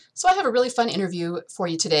So I have a really fun interview for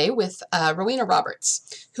you today with Rowena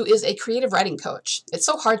Roberts, who is a creative writing coach. It's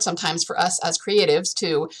so hard sometimes for us as creatives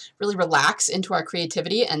to really relax into our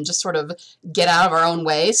creativity and just sort of get out of our own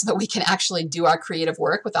way so that we can actually do our creative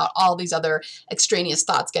work without all these other extraneous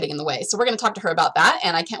thoughts getting in the way. So we're going to talk to her about that,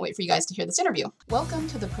 and I can't wait for you guys to hear this interview. Welcome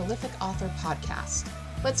to the Prolific Author Podcast.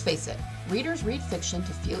 Let's face it, readers read fiction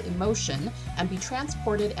to feel emotion and be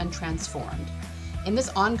transported and transformed. In this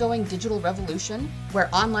ongoing digital revolution, where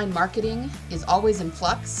online marketing is always in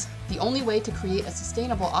flux, the only way to create a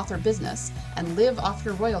sustainable author business and live off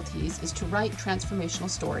your royalties is to write transformational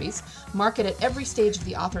stories, market at every stage of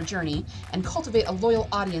the author journey, and cultivate a loyal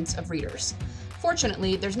audience of readers.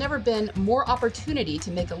 Fortunately, there's never been more opportunity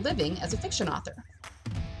to make a living as a fiction author.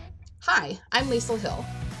 Hi, I'm Liesl Hill,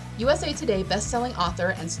 USA Today bestselling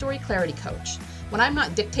author and story clarity coach. When I'm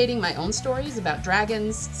not dictating my own stories about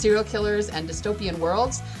dragons, serial killers, and dystopian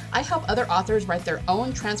worlds, I help other authors write their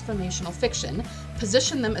own transformational fiction,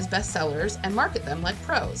 position them as bestsellers, and market them like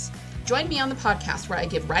pros. Join me on the podcast where I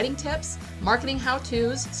give writing tips, marketing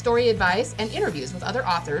how-tos, story advice, and interviews with other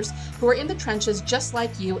authors who are in the trenches just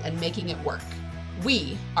like you and making it work.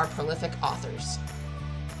 We are prolific authors.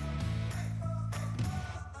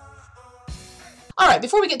 All right,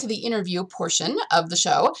 before we get to the interview portion of the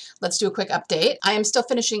show, let's do a quick update. I am still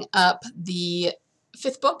finishing up the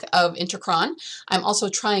 5th book of Intercron. I'm also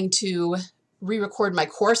trying to re-record my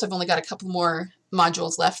course. I've only got a couple more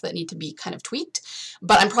modules left that need to be kind of tweaked,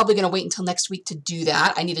 but I'm probably going to wait until next week to do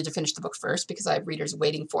that. I needed to finish the book first because I have readers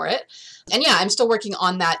waiting for it. And yeah, I'm still working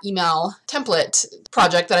on that email template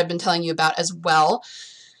project that I've been telling you about as well.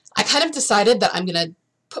 I kind of decided that I'm going to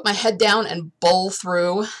put my head down and bowl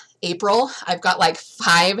through April. I've got like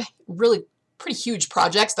 5 really pretty huge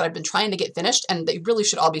projects that I've been trying to get finished, and they really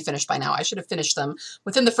should all be finished by now. I should have finished them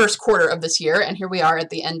within the first quarter of this year, and here we are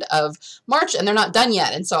at the end of March, and they're not done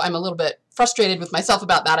yet. And so I'm a little bit frustrated with myself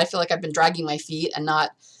about that. I feel like I've been dragging my feet and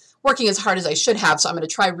not working as hard as I should have. So I'm going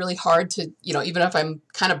to try really hard to, even if I'm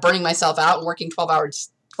kind of burning myself out and working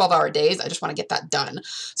 12-hour days, I just want to get that done.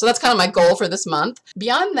 So that's kind of my goal for this month.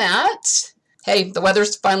 Beyond that, hey, the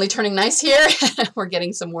weather's finally turning nice here. We're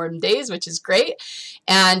getting some warm days, which is great.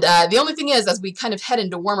 And the only thing is, as we kind of head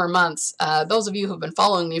into warmer months, those of you who have been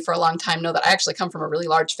following me for a long time know that I actually come from a really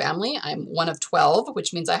large family. I'm one of 12,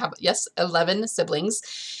 which means I have, 11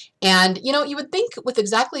 siblings. And, you would think with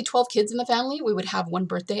exactly 12 kids in the family, we would have one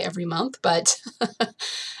birthday every month. But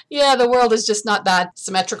yeah, the world is just not that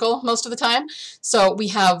symmetrical most of the time. So we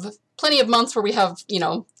have plenty of months where we have,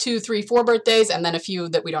 2, 3, 4 birthdays, and then a few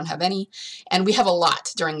that we don't have any. And we have a lot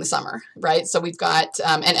during the summer, right? So we've got,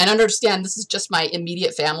 and understand this is just my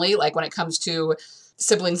immediate family. Like when it comes to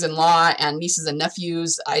siblings-in-law and nieces and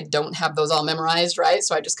nephews, I don't have those all memorized, right?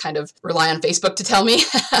 So I just kind of rely on Facebook to tell me.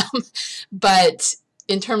 But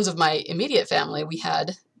in terms of my immediate family, we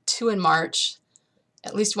had 2 in March,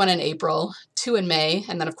 at least 1 in April, 2 in May,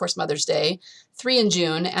 and then of course Mother's Day, 3 in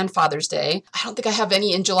June, and Father's Day. I don't think I have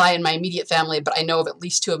any in July in my immediate family, but I know of at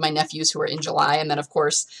least 2 of my nephews who are in July. And then of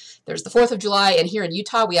course there's the 4th of July, and here in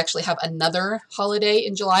Utah we actually have another holiday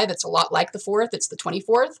in July that's a lot like the 4th. It's the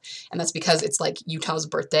 24th, and that's because it's like Utah's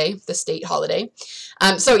birthday, the state holiday.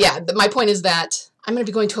 So yeah, my point is that I'm going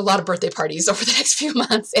to be going to a lot of birthday parties over the next few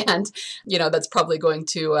months, and that's probably going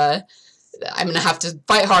to I'm going to have to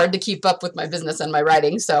fight hard to keep up with my business and my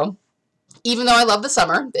writing. So even though I love the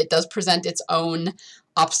summer, it does present its own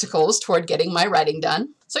obstacles toward getting my writing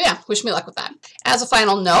done. So yeah, wish me luck with that. As a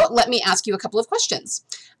final note, let me ask you a couple of questions.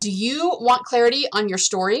 Do you want clarity on your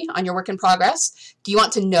story, on your work in progress? Do you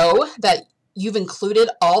want to know that you've included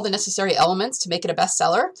all the necessary elements to make it a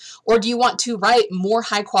bestseller? Or do you want to write more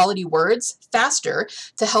high quality words faster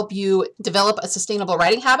to help you develop a sustainable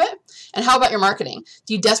writing habit? And how about your marketing?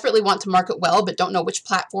 Do you desperately want to market well, but don't know which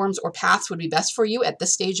platforms or paths would be best for you at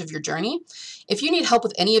this stage of your journey? If you need help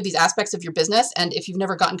with any of these aspects of your business, and if you've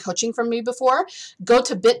never gotten coaching from me before, go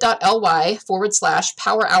to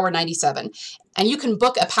bit.ly/PowerHour97. And you can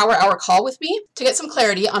book a Power Hour call with me to get some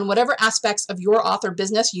clarity on whatever aspects of your author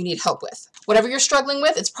business you need help with. Whatever you're struggling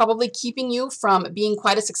with, it's probably keeping you from being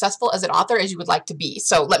quite as successful as an author as you would like to be.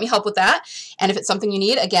 So let me help with that. And if it's something you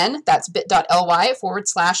need, again, that's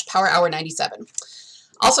bit.ly/PowerHour97.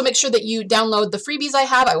 Also, make sure that you download the freebies I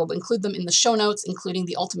have. I will include them in the show notes, including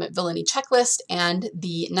the Ultimate Villainy Checklist and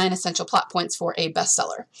the 9 essential plot points for a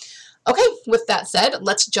bestseller. Okay, with that said,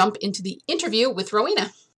 let's jump into the interview with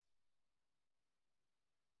Rowena.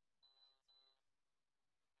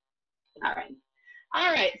 All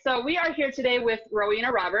right. So we are here today with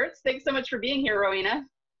Rowena Roberts. Thanks so much for being here, Rowena.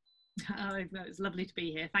 Oh, it's lovely to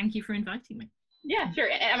be here. Thank you for inviting me. Yeah, sure.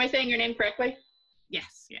 Am I saying your name correctly?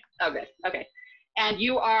 Yes, yeah. Oh, good. Okay. And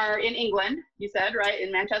you are in England, you said, right?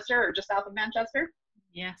 In Manchester or just south of Manchester?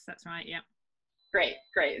 Yes, that's right. Yeah. Great,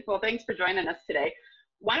 great. Well, thanks for joining us today.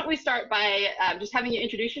 Why don't we start by just having you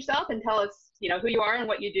introduce yourself and tell us, who you are and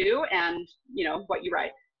what you do and, what you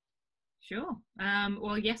write. Sure.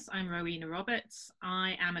 Well, yes, I'm Rowena Roberts.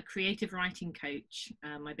 I am a creative writing coach.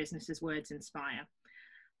 My business is Words Inspire.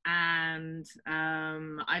 And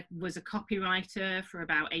I was a copywriter for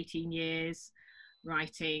about 18 years,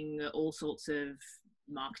 writing all sorts of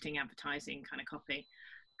marketing, advertising kind of copy.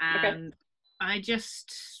 And okay.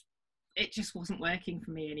 It just wasn't working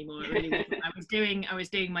for me anymore. It really wasn't. I was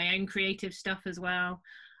doing my own creative stuff as well.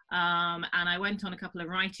 And I went on a couple of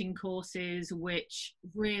writing courses, which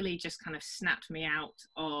really just kind of snapped me out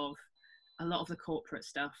of a lot of the corporate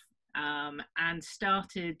stuff, and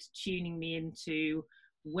started tuning me into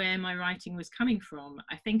where my writing was coming from.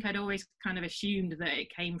 I think I'd always kind of assumed that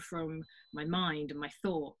it came from my mind and my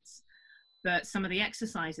thoughts. But some of the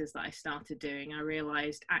exercises that I started doing, I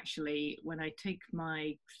realized actually when I took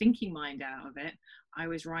my thinking mind out of it, I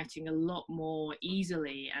was writing a lot more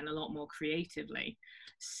easily and a lot more creatively.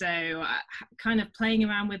 So kind of playing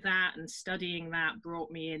around with that and studying that brought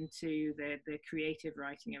me into the creative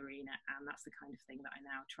writing arena. And that's the kind of thing that I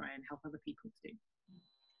now try and help other people to do.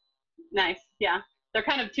 Nice. Yeah. They're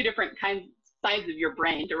kind of two different sides of your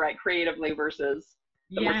brain to write creatively versus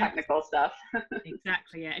the more technical stuff.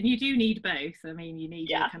 Exactly, yeah. And you do need both. I mean, you need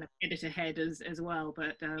your kind of editor head as well,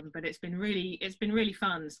 but it's been really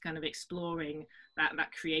fun kind of exploring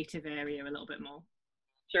that creative area a little bit more.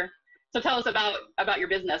 Sure. So tell us about your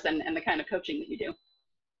business and the kind of coaching that you do.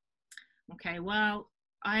 Okay, well,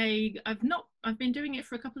 I've been doing it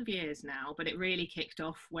for a couple of years now, but it really kicked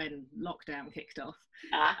off when lockdown kicked off.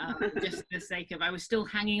 Just for the sake of, I was still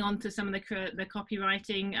hanging on to some of the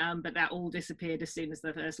copywriting, but that all disappeared as soon as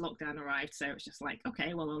the first lockdown arrived. So it's just like,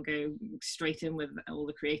 okay, well, I'll go straight in with all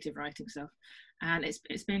the creative writing stuff. And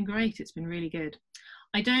it's been great. It's been really good.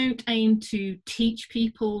 I don't aim to teach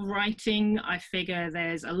people writing. I figure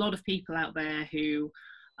there's a lot of people out there who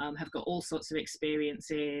have got all sorts of experience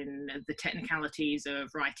in the technicalities of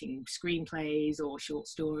writing screenplays or short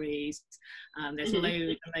stories. There's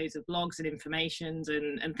loads and loads of blogs and informations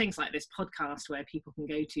and things like this podcast where people can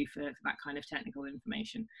go to for that kind of technical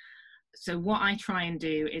information. So what I try and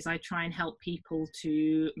do is I try and help people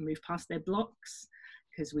to move past their blocks,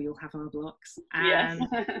 because we all have our blocks, and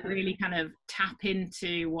really kind of tap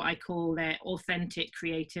into what I call their authentic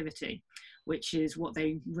creativity, which is what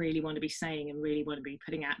they really want to be saying and really want to be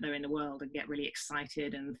putting out there in the world and get really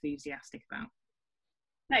excited and enthusiastic about.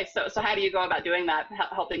 Nice. So how do you go about doing that,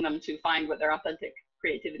 helping them to find what their authentic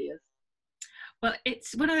creativity is? Well,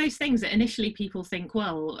 it's one of those things that initially people think,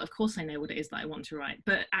 well, of course I know what it is that I want to write,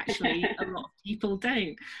 but actually a lot of people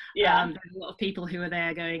don't. Yeah. There's a lot of people who are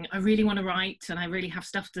there going, I really want to write and I really have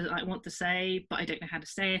stuff that I want to say, but I don't know how to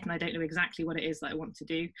say it and I don't know exactly what it is that I want to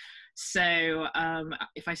do. So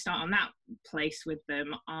if I start on that place with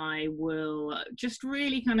them, I will just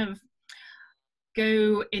really kind of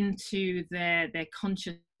go into their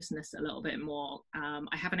consciousness a little bit more.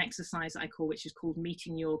 I have an exercise that I call, which is called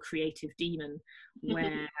Meeting Your Creative Demon,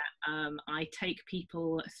 where I take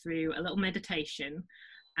people through a little meditation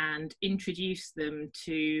and introduce them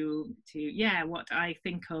to what I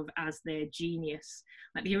think of as their genius.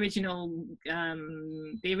 Like the original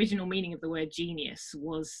meaning of the word genius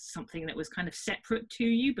was something that was kind of separate to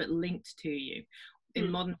you but linked to you. In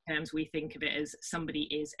modern terms, we think of it as somebody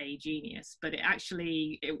is a genius, but it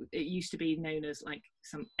used to be known as like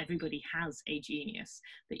everybody has a genius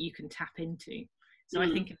that you can tap into. So I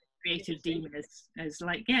think of a creative demon as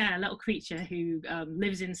like, a little creature who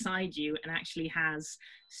lives inside you and actually has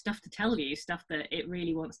stuff to tell you, stuff that it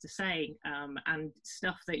really wants to say, and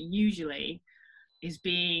stuff that usually is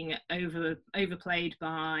being overplayed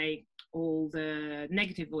by all the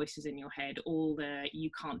negative voices in your head, all the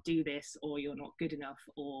you can't do this, or you're not good enough,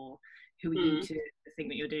 or who are you to think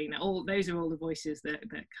that you're doing that. All those are all the voices that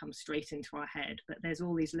come straight into our head, but there's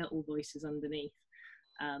all these little voices underneath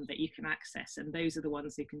that you can access, and those are the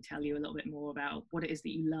ones who can tell you a little bit more about what it is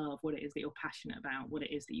that you love, what it is that you're passionate about, what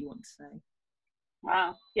it is that you want to say.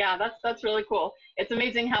 Wow. Yeah, that's really cool. It's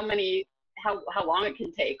amazing how long it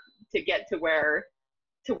can take to get to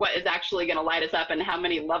what is actually going to light us up, and how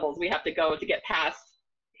many levels we have to go to get past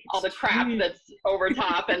all the crap that's over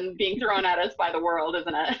top and being thrown at us by the world,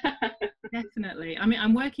 isn't it? Definitely. I mean,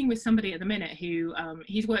 I'm working with somebody at the minute who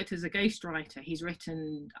he's worked as a ghostwriter. He's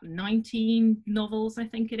written 19 novels, I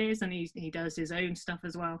think it is, and he does his own stuff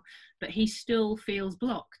as well. But he still feels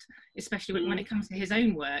blocked, especially when it comes to his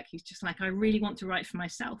own work. He's just like, I really want to write for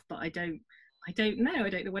myself, but I don't I don't know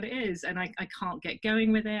what it is, and I can't get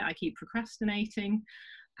going with it. I keep procrastinating,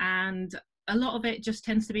 and a lot of it just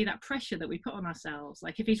tends to be that pressure that we put on ourselves.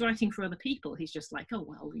 Like if he's writing for other people, he's just like, oh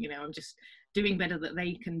well, you know, I'm just doing better that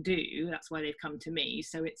they can do, that's why they've come to me,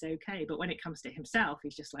 so it's okay. But when it comes to himself,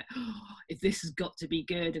 he's just like, oh, this has got to be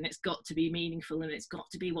good, and it's got to be meaningful, and it's got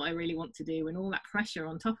to be what I really want to do, and all that pressure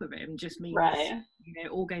on top of him just means, right. you know,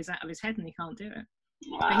 it all goes out of his head and he can't do it.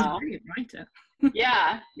 But he's a Wow. brilliant writer.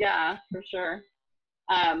 Yeah, for sure.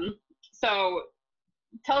 So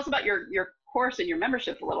tell us about your course and your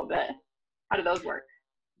membership a little bit. How do those work?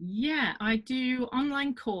 Yeah, I do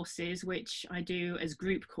online courses, which I do as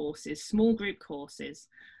group courses, small group courses.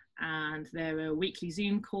 And there are weekly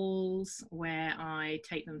Zoom calls where I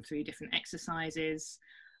take them through different exercises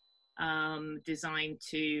designed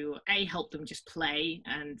to help them just play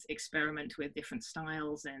and experiment with different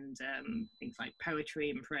styles and things like poetry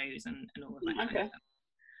and prose and all of that kind of stuff.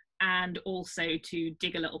 And also to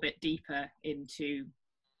dig a little bit deeper into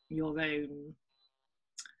your own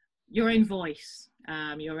voice,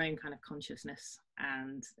 your own kind of consciousness,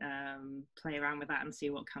 and play around with that and see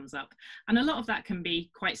what comes up. And a lot of that can be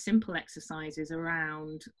quite simple exercises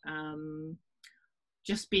around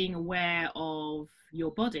just being aware of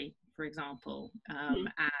your body, for example,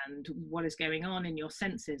 and what is going on in your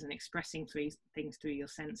senses and expressing things through your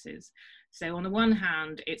senses. So on the one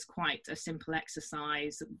hand, it's quite a simple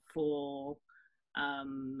exercise for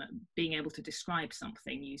being able to describe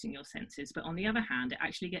something using your senses, but on the other hand, it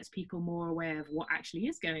actually gets people more aware of what actually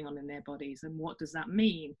is going on in their bodies, and what does that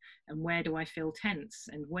mean, and where do I feel tense,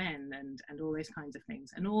 and when, and all those kinds of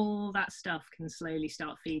things. And all that stuff can slowly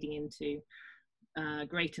start feeding into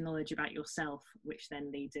greater knowledge about yourself, which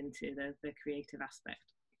then leads into the creative aspect,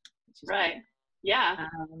 which is right great. Yeah.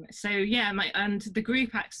 So yeah, and the group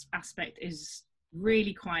aspect is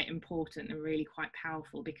really quite important and really quite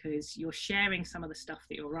powerful, because you're sharing some of the stuff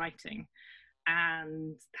that you're writing,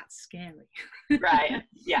 and that's scary. Right.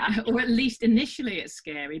 Yeah. Or at least initially it's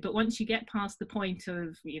scary, but once you get past the point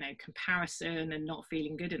of, you know, comparison and not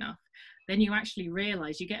feeling good enough, then you actually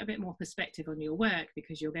realize you get a bit more perspective on your work,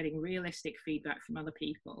 because you're getting realistic feedback from other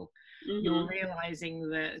people. You're realizing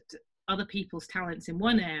that other people's talents in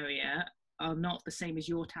one area are not the same as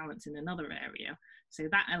your talents in another area. So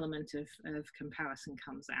that element of comparison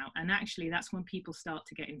comes out, and actually that's when people start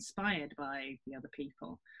to get inspired by the other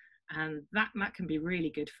people, and that can be really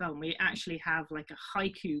good fun. We actually have like a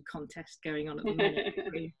haiku contest going on at the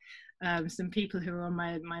minute with some people who are on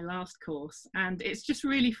my last course, and it's just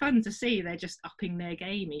really fun to see. They're just upping their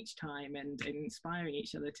game each time and inspiring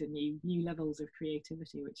each other to new levels of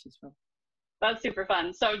creativity, which is fun. That's super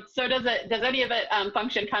fun. So does any of it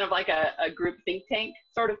function kind of like a group think tank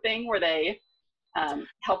sort of thing, where they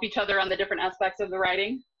help each other on the different aspects of the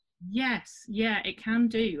writing? Yes, yeah, it can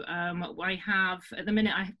do. I have, at the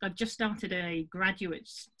minute, I've just started a graduate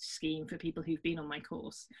scheme for people who've been on my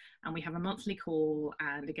course, and we have a monthly call,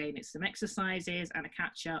 and again, it's some exercises and a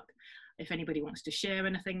catch up. If anybody wants to share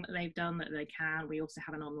anything that they've done, that they can. We also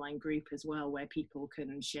have an online group as well, where people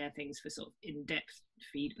can share things for sort of in-depth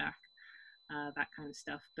feedback, that kind of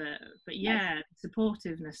stuff. But yeah, nice.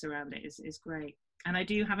 Supportiveness around it is great. And I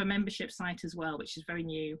do have a membership site as well, which is very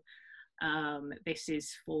new. This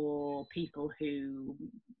is for people who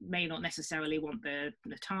may not necessarily want the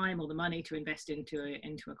time or the money to invest into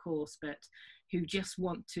a course, but who just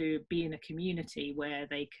want to be in a community where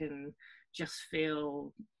they can just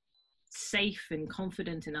feel safe and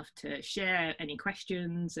confident enough to share any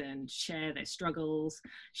questions and share their struggles,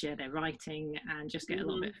 share their writing, and just get a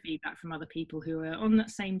little bit of feedback from other people who are on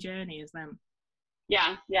that same journey as them.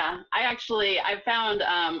 Yeah. I found,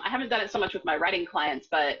 I haven't done it so much with my writing clients,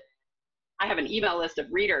 but I have an email list of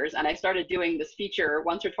readers, and I started doing this feature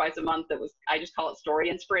once or twice a month that was, I just call it story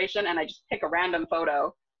inspiration, and I just pick a random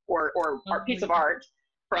photo or piece of art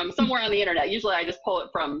from somewhere on the internet. Usually I just pull it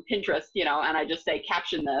from Pinterest, you know, and I just say,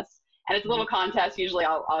 caption this. And it's a little contest. Usually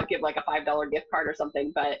I'll give like a $5 gift card or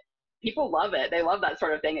something, but people love it. They love that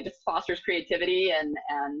sort of thing. It just fosters creativity and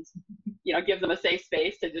you know, gives them a safe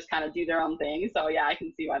space to just kind of do their own thing. So yeah, I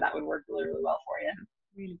can see why that would work really, really well for you.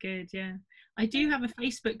 Really good, yeah. I do have a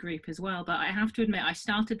Facebook group as well, but I have to admit I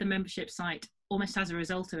started the membership site almost as a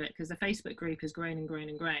result of it, because the Facebook group has grown and grown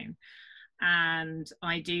and grown. And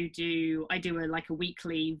I do a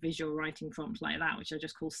weekly visual writing prompt like that, which I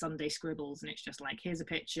just call Sunday Scribbles, and it's just like, here's a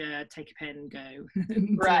picture, take a pen, go.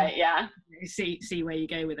 Right, yeah. See where you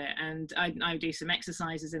go with it. And I do some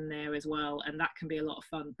exercises in there as well, and that can be a lot of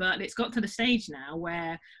fun. But it's got to the stage now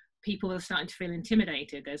where people are starting to feel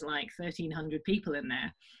intimidated. There's like 1,300 people in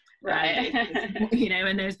there. Right. You know,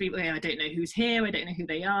 and there's people, I don't know who's here, I don't know who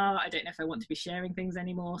they are, I don't know if I want to be sharing things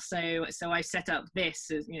anymore. So I set up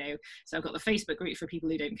this as, you know, so I've got the Facebook group for people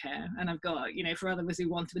who don't care, and I've got, you know, for others who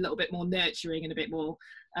want to be a little bit more nurturing and a bit more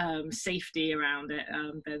safety around it,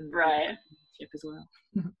 then right as well.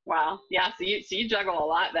 Wow. Yeah, so you juggle a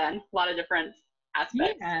lot then, a lot of different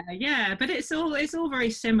aspects. Yeah, but it's all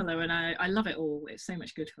very similar, and I love it all. It's so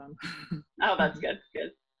much good fun. Oh, that's good.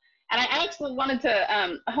 And I actually wanted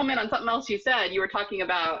to home in on something else you said. You were talking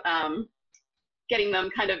about getting them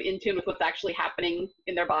kind of in tune with what's actually happening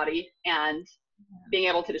in their body and being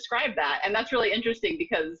able to describe that. And that's really interesting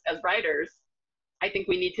because as writers, I think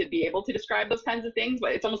we need to be able to describe those kinds of things,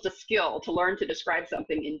 but it's almost a skill to learn to describe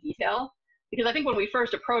something in detail. Because I think when we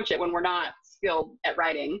first approach it, when we're not skilled at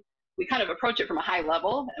writing, we kind of approach it from a high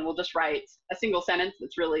level, and we'll just write a single sentence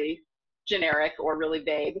that's really generic or really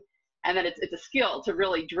vague. And then it's a skill to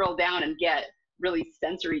really drill down and get really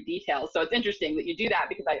sensory details. So it's interesting that you do that,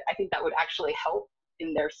 because I think that would actually help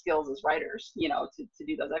in their skills as writers, you know, to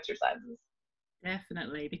do those exercises.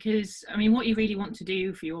 Definitely, because I mean, what you really want to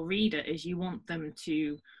do for your reader is you want them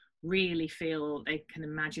to really feel they can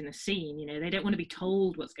imagine a scene. You know, they don't want to be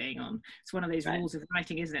told what's going on. It's one of those rules of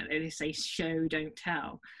writing, isn't it? They say show, don't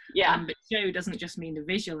tell. Yeah. But show doesn't just mean the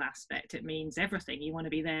visual aspect, it means everything. You want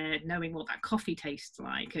to be there knowing what that coffee tastes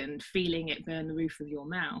like and feeling it burn the roof of your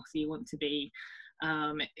mouth. You want to be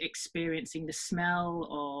experiencing the smell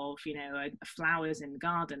of, you know, flowers in the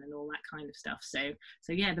garden and all that kind of stuff. So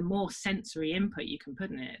yeah, the more sensory input you can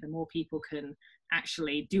put in it, the more people can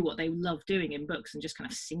actually do what they love doing in books, and just kind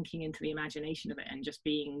of sinking into the imagination of it and just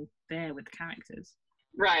being there with the characters.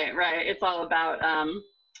 Right. It's all about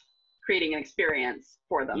creating an experience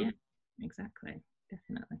for them. Yeah, exactly.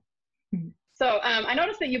 Definitely. So I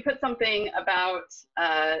noticed that you put something about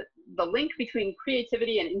the link between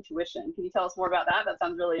creativity and intuition. Can you tell us more about that? That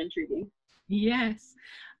sounds really intriguing. Yes.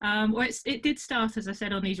 Well, it did start, as I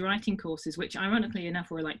said, on these writing courses, which ironically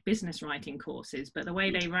enough were like business writing courses, but the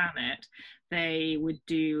way they ran it, they would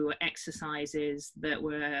do exercises that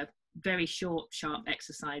were very short, sharp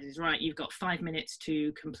exercises. Right, you've got 5 minutes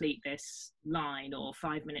to complete this line, or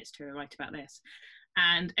 5 minutes to write about this.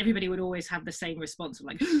 And everybody would always have the same response of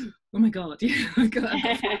like, oh my God, I've got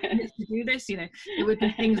 5 minutes to do this. You know, it would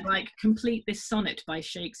be things like complete this sonnet by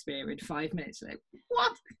Shakespeare in 5 minutes. Like,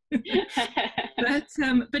 what?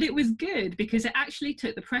 But it was good because it actually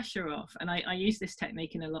took the pressure off. And I use this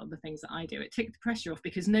technique in a lot of the things that I do. It took the pressure off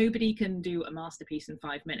because nobody can do a masterpiece in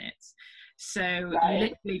 5 minutes. So you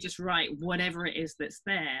literally just write whatever it is that's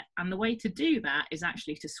there. And the way to do that is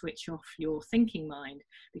actually to switch off your thinking mind,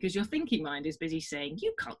 because your thinking mind is busy saying,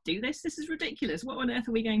 you can't do this. This is ridiculous. What on earth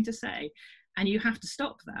are we going to say? And you have to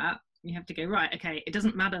stop that. You have to go, right, okay, it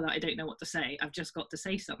doesn't matter that I don't know what to say. I've just got to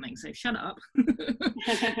say something. So shut up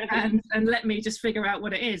and let me just figure out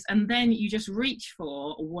what it is. And then you just reach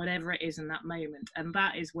for whatever it is in that moment. And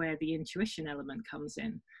that is where the intuition element comes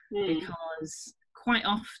in, because quite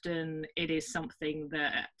often it is something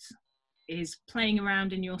that is playing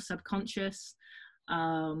around in your subconscious,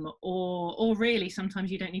 or really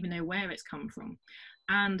sometimes you don't even know where it's come from.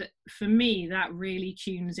 And for me, that really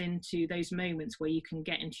tunes into those moments where you can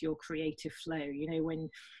get into your creative flow, you know, when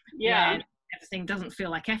everything doesn't feel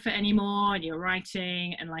like effort anymore and you're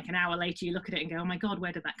writing, and like an hour later you look at it and go, oh my God,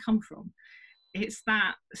 where did that come from? It's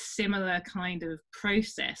that similar kind of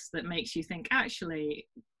process that makes you think, actually,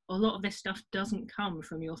 a lot of this stuff doesn't come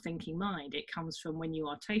from your thinking mind. It comes from when you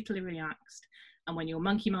are totally relaxed and when your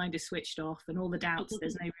monkey mind is switched off and all the doubts,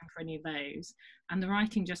 there's no room for any of those. And the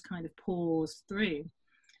writing just kind of pours through.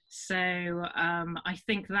 So I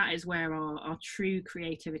think that is where our true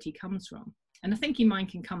creativity comes from. And the thinking mind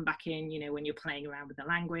can come back in, you know, when you're playing around with the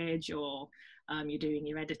language, or you're doing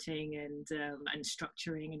your editing and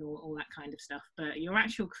structuring and all that kind of stuff. But your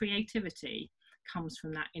actual creativity comes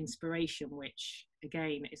from that inspiration, which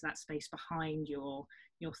again is that space behind your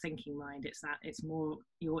thinking mind. It's more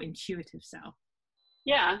your intuitive self.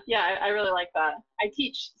 Yeah, I really like that. I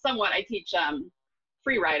teach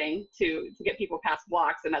free writing to get people past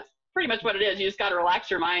blocks, and that's pretty much what it is. You just got to relax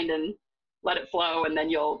your mind and let it flow, and then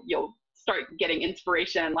you'll start getting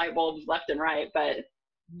inspiration and light bulbs left and right. But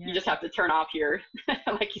you just have to turn off your,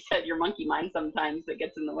 like you said, your monkey mind sometimes that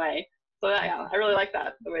gets in the way. So I really like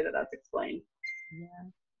that, the way that that's explained. Yeah.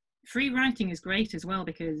 Free writing is great as well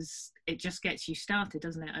because it just gets you started,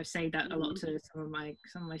 doesn't it? I say that a lot to some of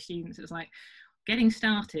my students. It's like, getting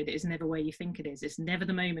started is never where you think it is. It's never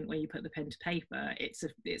the moment where you put the pen to paper. It's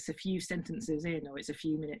a few sentences in, or it's a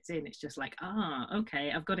few minutes in. It's just like,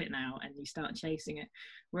 okay, I've got it now, and you start chasing it.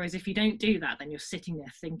 Whereas if you don't do that, then you're sitting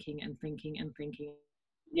there thinking and thinking and thinking.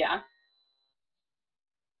 Yeah.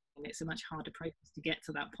 it's a much harder process to get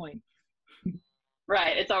to that point.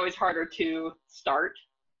 Right. It's always harder to start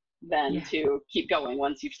than Yeah. to keep going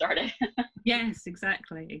once you've started. Yes,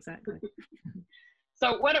 exactly.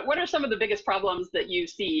 So what are some of the biggest problems that you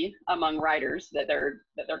see among writers that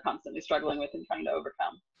they're constantly struggling with and trying to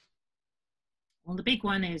overcome? Well, the big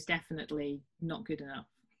one is definitely not good enough.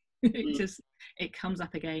 It comes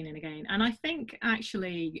up again and again. And I think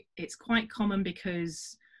actually it's quite common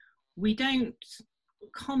because we don't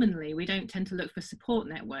tend to look for support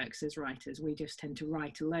networks as writers. We just tend to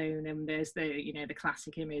write alone, and there's the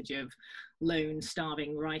classic image of lone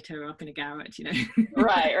starving writer up in a garret,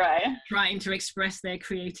 right trying to express their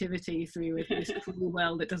creativity through this cruel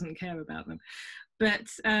world that doesn't care about them.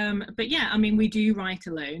 But yeah, I mean, we do write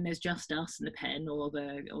alone. There's just us and the pen or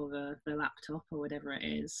the laptop or whatever it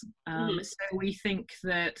is. So we think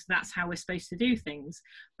that that's how we're supposed to do things.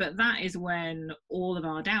 But that is when all of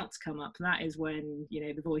our doubts come up. That is when,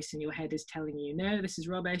 the voice in your head is telling you, no, this is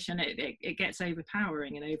rubbish, and it gets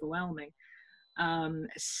overpowering and overwhelming.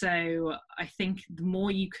 So I think the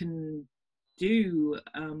more you can do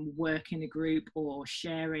work in a group or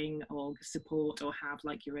sharing or support, or have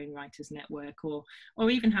like your own writers network, or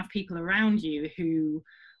even have people around you who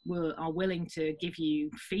are willing to give you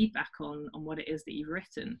feedback on what it is that you've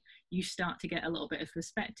written, you start to get a little bit of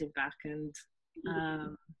perspective back.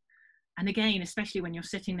 And again, especially when you're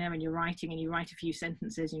sitting there and you're writing and you write a few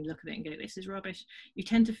sentences and you look at it and go, this is rubbish, you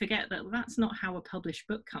tend to forget that that's not how a published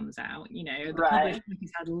book comes out. The published book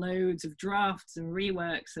has had loads of drafts and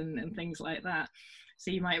reworks and things like that. So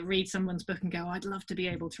you might read someone's book and go, I'd love to be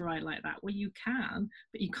able to write like that. Well, you can,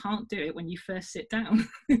 but you can't do it when you first sit down.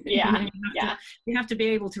 Yeah. You have to be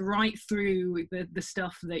able to write through the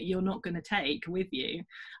stuff that you're not going to take with you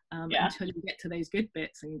until you get to those good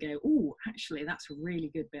bits and go, oh, actually, that's a really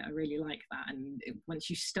good bit. I really like that. And once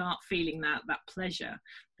you start feeling that pleasure,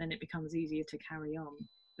 then it becomes easier to carry on.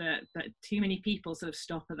 But too many people sort of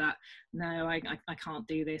stop at that, no, I can't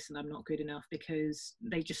do this and I'm not good enough, because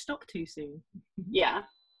they just stop too soon. Yeah.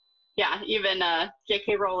 Even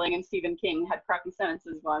J.K. Rowling and Stephen King had crappy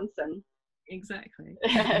sentences once, and exactly.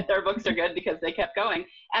 their books are good because they kept going.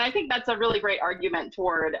 And I think that's a really great argument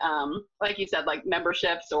toward, like you said, like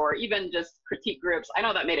memberships or even just critique groups. I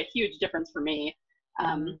know that made a huge difference for me.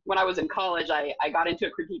 When I was in college, I got into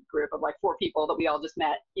a critique group of like 4 people that we all just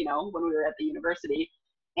met, when we were at the university.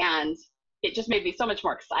 And it just made me so much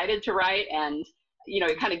more excited to write. And,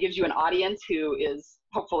 it kind of gives you an audience who is,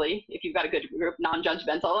 hopefully, if you've got a good group,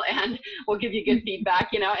 non-judgmental, and will give you good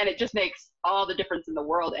feedback, and it just makes all the difference in the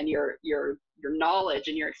world. And your knowledge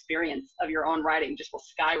and your experience of your own writing just will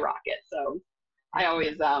skyrocket. So I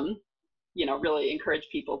always, really encourage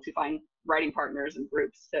people to find writing partners and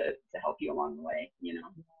groups to help you along the way, Yeah.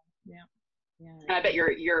 And I bet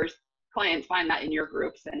your clients find that in your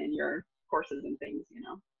groups and in your courses and things,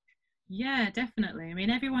 Yeah, definitely. I mean,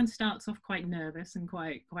 everyone starts off quite nervous and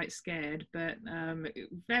quite scared, but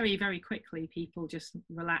very, very quickly people just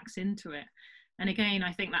relax into it. And again,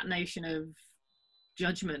 I think that notion of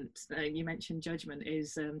judgment, you mentioned judgment,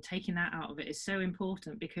 is taking that out of it is so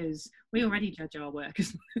important, because we already judge our work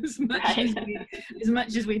as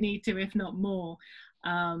much as we need to, if not more.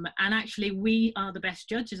 And actually, we are the best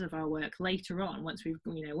judges of our work later on, once we've,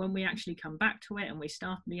 when we actually come back to it and we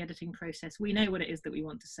start the editing process, we know what it is that we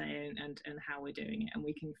want to say and how we're doing it, and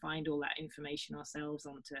we can find all that information ourselves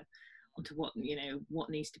onto what, what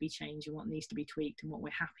needs to be changed and what needs to be tweaked and what we're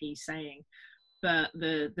happy saying. But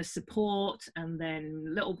the support and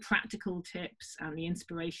then little practical tips and the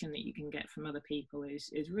inspiration that you can get from other people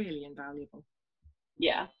is really invaluable.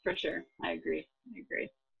 Yeah, for sure. I agree.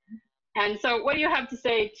 And so what do you have to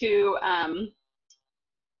say to,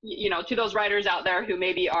 to those writers out there who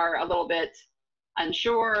maybe are a little bit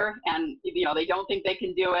unsure and, they don't think they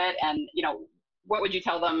can do it? And, what would you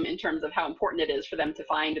tell them in terms of how important it is for them to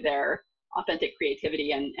find their authentic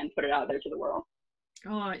creativity and put it out there to the world?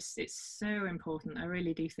 Oh, it's so important. I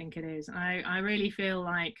really do think it is. I really feel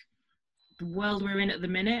like the world we're in at the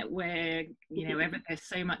minute, where, there's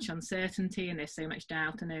so much uncertainty and there's so much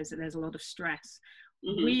doubt and there's a lot of stress.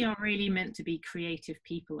 We are really meant to be creative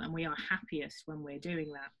people, and we are happiest when we're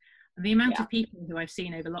doing that. And the amount of people who I've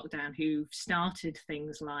seen over lockdown who've started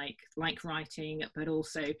things like writing, but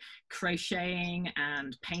also crocheting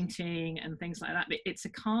and painting and things like that, it's a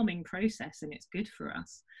calming process and it's good for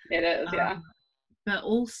us. It is, yeah. But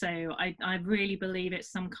also, I really believe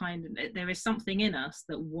it's there is something in us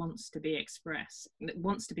that wants to be expressed, that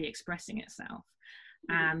wants to be expressing itself.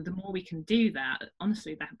 And the more we can do that,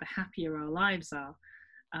 honestly, the happier our lives are.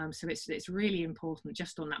 So it's really important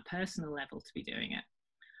just on that personal level to be doing it.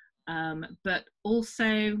 But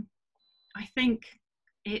also, I think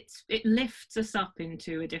it lifts us up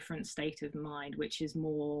into a different state of mind, which is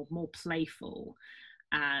more playful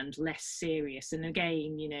and less serious. And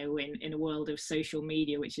again, you know, in a world of social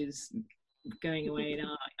media, which is going away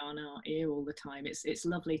on our ear all the time, it's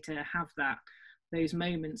lovely to have those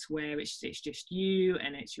moments where it's just you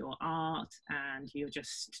and it's your art and you're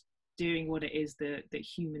just doing what it is that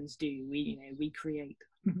humans do. We create.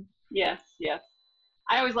 Yes.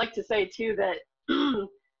 I always like to say too that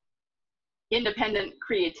independent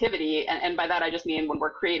creativity, and by that I just mean when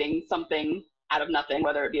we're creating something out of nothing,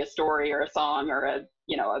 whether it be a story or a song or a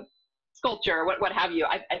sculpture, what have you.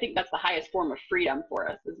 I think that's the highest form of freedom for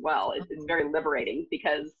us as well. It's very liberating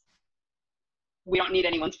because we don't need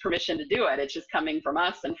anyone's permission to do it. It's just coming from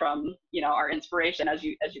us and from, our inspiration, as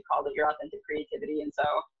you called it, your authentic creativity. And so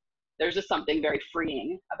there's just something very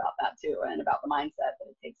freeing about that too, and about the mindset that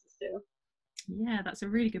it takes us to. Yeah, that's a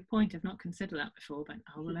really good point. I've not considered that before, but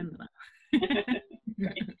I'll remember that.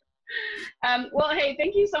 Well, hey,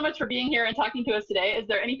 thank you so much for being here and talking to us today. Is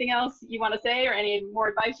there anything else you want to say or any more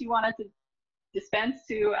advice you wanted to dispense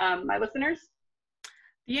to my listeners?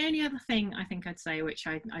 The only other thing I think I'd say, which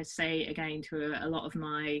I say again to a lot of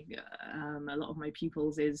my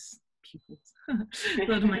pupils is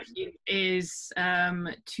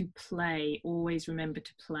to play. Always remember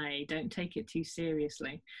to play. Don't take it too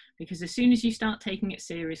seriously, because as soon as you start taking it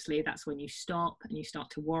seriously, that's when you stop and you start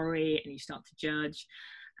to worry and you start to judge.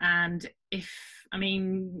 And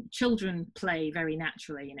children play very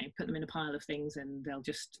naturally, put them in a pile of things and they'll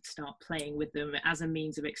just start playing with them as a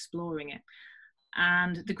means of exploring it.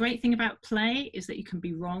 And the great thing about play is that you can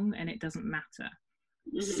be wrong and it doesn't matter.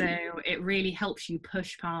 Mm-hmm. So it really helps you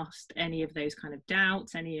push past any of those kind of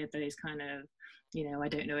doubts, any of those kind of, I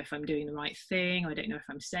don't know if I'm doing the right thing, I don't know if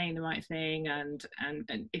I'm saying the right thing. And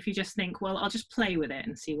if you just think, well, I'll just play with it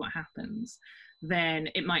and see what happens, then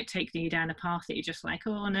it might take you down a path that you're just like,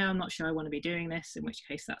 oh no, I'm not sure I want to be doing this, in which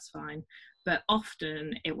case that's fine. But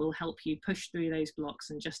often it will help you push through those blocks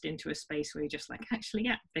and just into a space where you're just like, actually,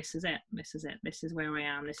 yeah, this is it, this is where I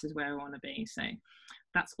am, this is where I want to be. So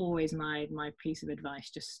that's always my piece of advice.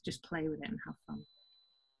 Just play with it and have fun.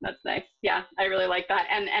 That's nice. Yeah, I really like that.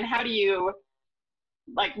 And how do you,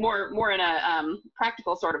 like more in a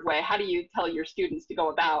practical sort of way, how do you tell your students to go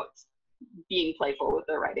about being playful with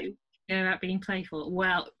their writing? About being playful.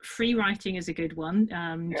 Well, free writing is a good one.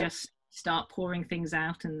 Just start pouring things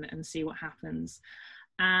out and see what happens.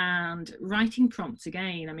 And writing prompts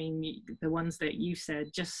again, the ones that you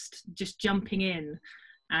said, just jumping in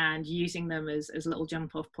and using them as little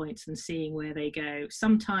jump off points and seeing where they go.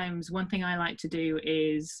 Sometimes one thing I like to do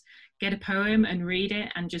is get a poem and read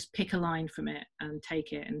it and just pick a line from it and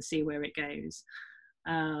take it and see where it goes.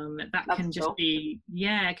 That can just be,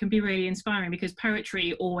 it can be really inspiring, because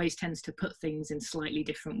poetry always tends to put things in slightly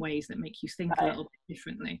different ways that make you think a little bit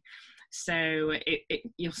differently. So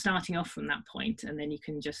you're starting off from that point and then you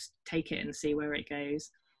can just take it and see where it goes.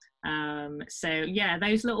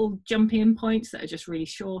 Those little jumping in points that are just really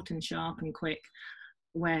short and sharp and quick,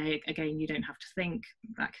 where again you don't have to think,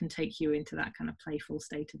 that can take you into that kind of playful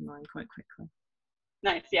state of mind quite quickly.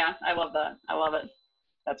 Nice. Yeah, I love that. I love it.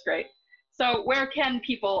 That's great. So where can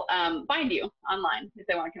people find you online if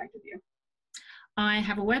they want to connect with you? I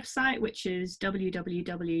have a website, which is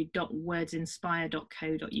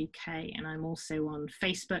www.wordsinspire.co.uk, and I'm also on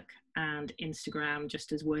Facebook and Instagram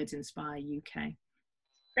just as Words Inspire UK.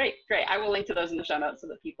 Great. I will link to those in the show notes so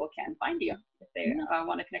that people can find you if they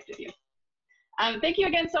want to connect with you. Thank you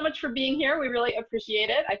again so much for being here. We really appreciate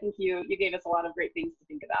it. I think you gave us a lot of great things to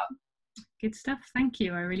think about. Good stuff. Thank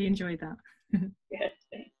you. I really enjoyed that. Good.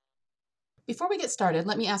 Thanks. Before we get started,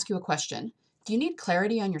 let me ask you a question. Do you need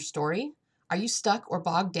clarity on your story? Are you stuck or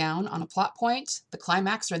bogged down on a plot point, the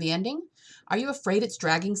climax, or the ending? Are you afraid it's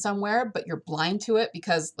dragging somewhere, but you're blind to it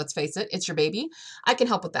because, let's face it, it's your baby? I can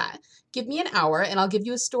help with that. Give me an hour and I'll give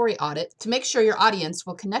you a story audit to make sure your audience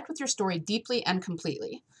will connect with your story deeply and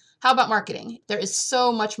completely. How about marketing? There is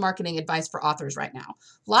so much marketing advice for authors right now.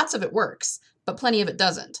 Lots of it works, but plenty of it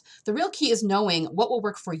doesn't. The real key is knowing what will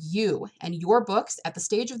work for you and your books at the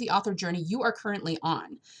stage of the author journey you are currently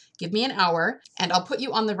on. Give me an hour and I'll put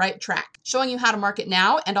you on the right track, showing you how to market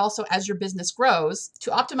now and also as your business grows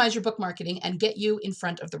to optimize your book marketing and get you in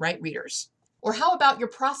front of the right readers. Or how about your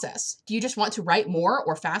process? Do you just want to write more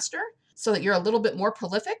or faster? so that you're a little bit more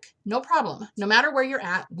prolific? No problem. No matter where you're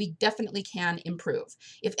at, we definitely can improve.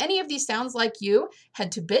 If any of these sounds like you,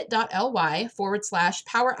 head to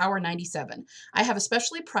bit.ly/PowerHour97. I have a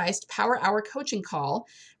specially priced Power Hour coaching call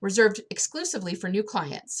reserved exclusively for new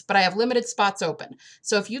clients, but I have limited spots open.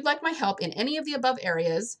 So if you'd like my help in any of the above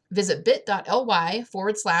areas, visit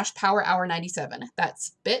bit.ly/PowerHour97.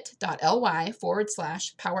 That's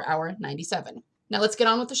bit.ly/PowerHour97. Now let's get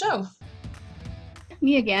on with the show.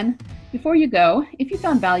 Me again. Before you go, if you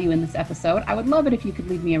found value in this episode, I would love it if you could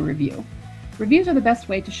leave me a review. Reviews are the best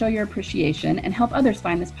way to show your appreciation and help others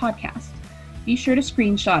find this podcast. Be sure to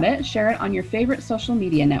screenshot it, share it on your favorite social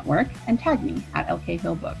media network, and tag me at LK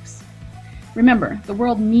Hill Books. Remember, the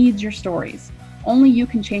world needs your stories. Only you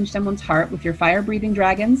can change someone's heart with your fire-breathing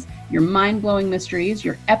dragons, your mind-blowing mysteries,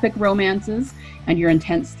 your epic romances, and your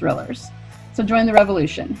intense thrillers. So join the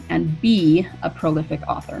revolution and be a prolific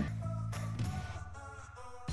author.